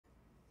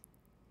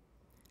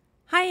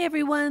Hi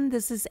everyone,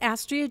 this is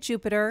Astria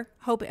Jupiter.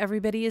 Hope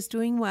everybody is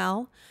doing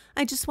well.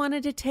 I just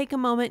wanted to take a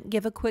moment and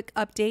give a quick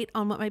update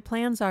on what my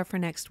plans are for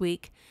next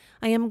week.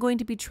 I am going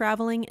to be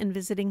traveling and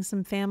visiting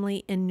some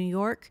family in New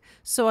York,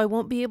 so I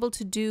won't be able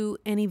to do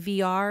any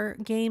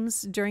VR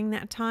games during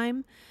that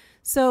time.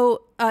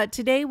 So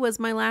today was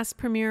my last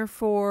premiere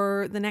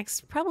for the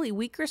next probably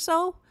week or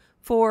so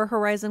for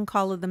Horizon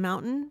Call of the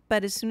Mountain,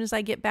 but as soon as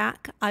I get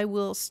back, I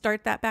will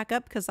start that back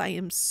up because I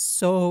am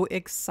so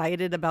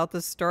excited about the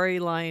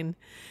storyline.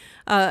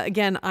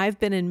 Again, I've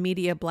been in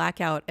media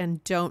blackout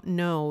and don't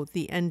know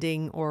the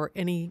ending or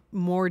any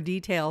more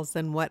details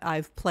than what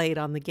I've played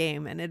on the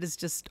game, and it is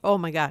just, oh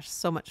my gosh,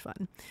 so much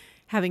fun.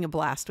 Having a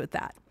blast with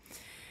that.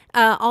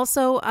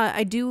 Also,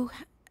 I do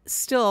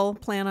still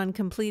plan on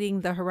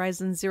completing the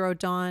Horizon Zero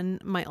Dawn,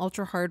 my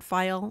ultra hard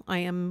file.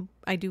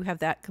 I do have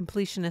that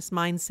completionist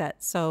mindset.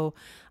 So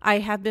I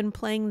have been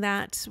playing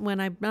that when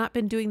I've not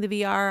been doing the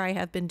VR. I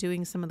have been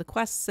doing some of the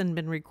quests and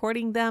been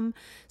recording them.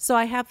 So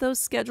I have those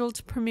scheduled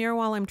to premiere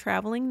while I'm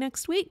traveling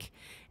next week.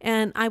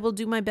 And I will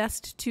do my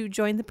best to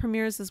join the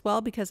premieres as well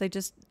because I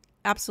just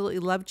absolutely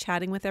love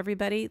chatting with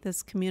everybody.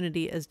 This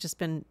community has just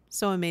been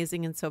so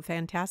amazing and so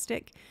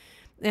fantastic.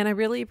 And I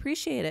really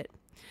appreciate it.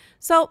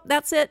 So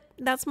that's it.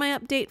 That's my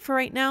update for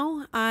right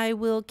now. I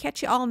will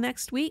catch you all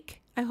next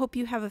week. I hope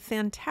you have a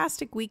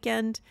fantastic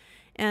weekend.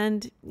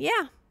 And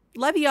yeah,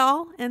 love you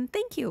all and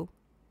thank you.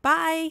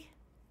 Bye.